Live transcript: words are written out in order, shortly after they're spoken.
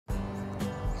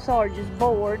Sarge is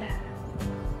bored.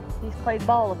 He's played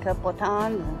ball a couple of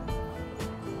times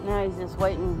and now he's just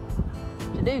waiting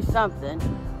to do something.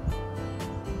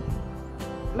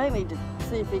 Mainly to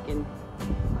see if he can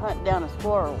hunt down a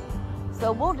squirrel.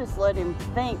 So we'll just let him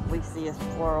think we see a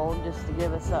squirrel just to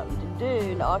give us something to do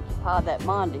and to occupy that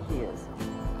mind of his.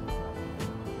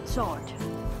 Sarge,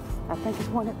 I think there's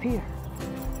one up here.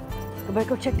 You better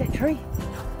go check that tree.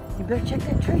 You better check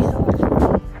that tree, Sarge.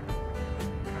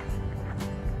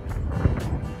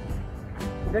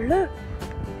 You better look.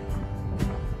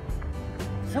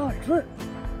 Sarge, look.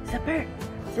 It's up there.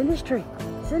 It's in this tree.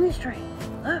 It's in this tree.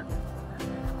 Look.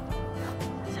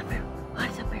 It's up there. What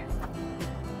is up there?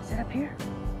 Is it up here?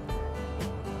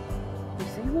 You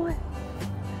see one?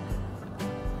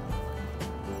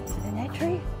 Is it in that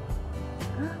tree?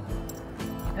 Huh?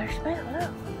 You better smell.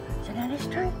 Look. Is it in this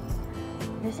tree?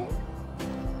 Is it?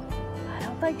 I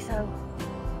don't think so.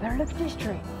 Better look at this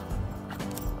tree.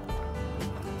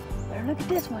 Better look at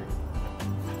this one.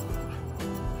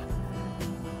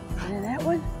 And then that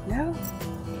one? No.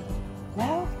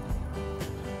 No.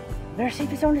 Better see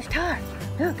if it's on this tire.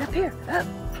 Look, up here. Up,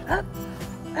 up,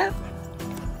 up.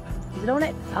 Is it on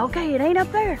it? Okay, it ain't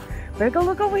up there. Better go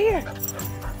look over here.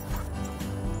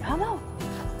 Come on.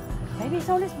 Maybe it's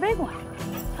on this big one.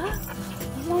 Huh?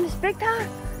 Is it on this big tire?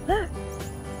 Look.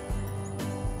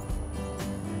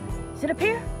 Is it up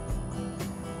here?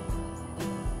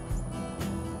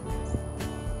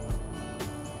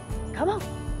 Come on.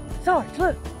 Sarge,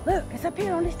 look, look, it's up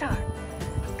here on this tire.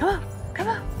 Come on, come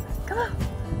on, come on.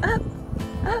 Up,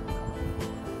 up.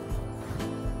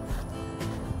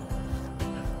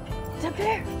 It's up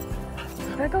there.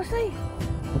 You better go see.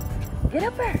 Get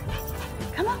up there.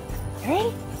 Come on.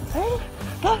 Ready? Ready?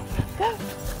 Go, go.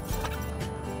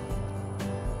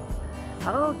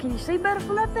 Oh, can you see better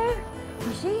from up there?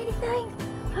 You see anything?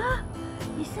 Huh?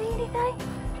 You see anything?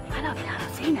 I don't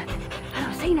see nothing. I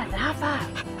don't see nothing. High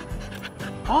five.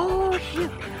 Oh,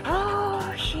 shoot.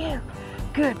 Oh, shoot.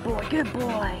 Good boy, good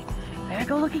boy. Better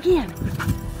go look again.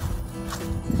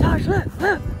 Sarge, look,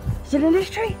 look. Is it in this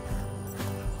tree?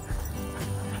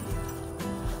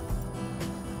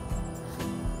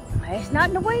 It's not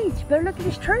in the weeds. You better look at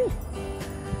this tree.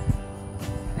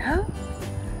 No?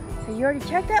 So you already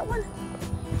checked that one?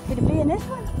 Could it be in this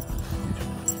one?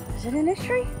 Is it in this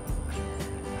tree?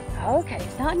 Okay,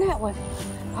 it's not in that one.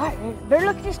 All right, better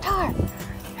look at this tire.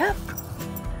 Yep.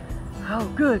 Oh,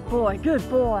 good boy, good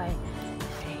boy.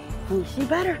 Can you see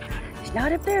better? It's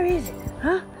not up there, is it?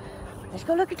 Huh? Let's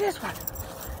go look at this one.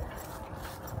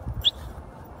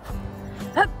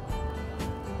 Up.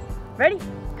 Ready?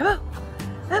 Come on.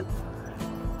 Up.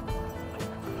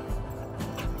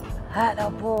 Atta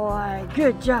boy.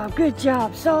 Good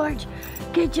job, Sarge.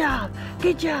 Good job,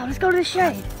 good job. Let's go to the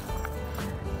shade.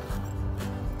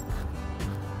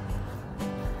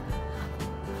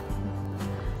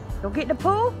 Go get in the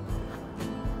pool.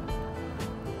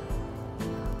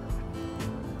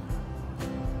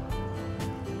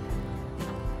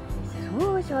 He says,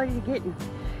 "Whoa, it's already getting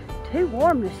too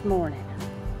warm this morning."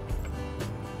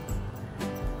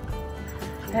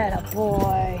 Atta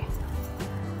boy.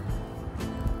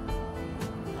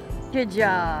 Good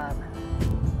job.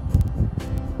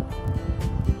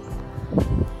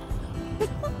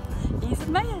 He's a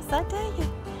mess, I tell you.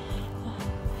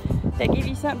 They give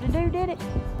you something to do, did it?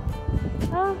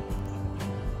 Huh?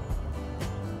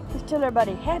 Just tell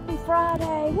everybody, happy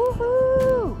Friday,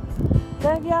 woohoo!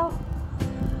 Love y'all.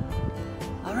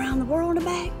 Around the world and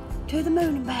back, to the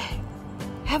moon and back.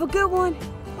 Have a good one.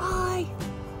 Bye.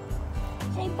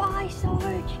 Say bye,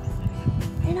 Sarge.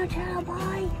 Ain't no child,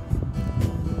 bye.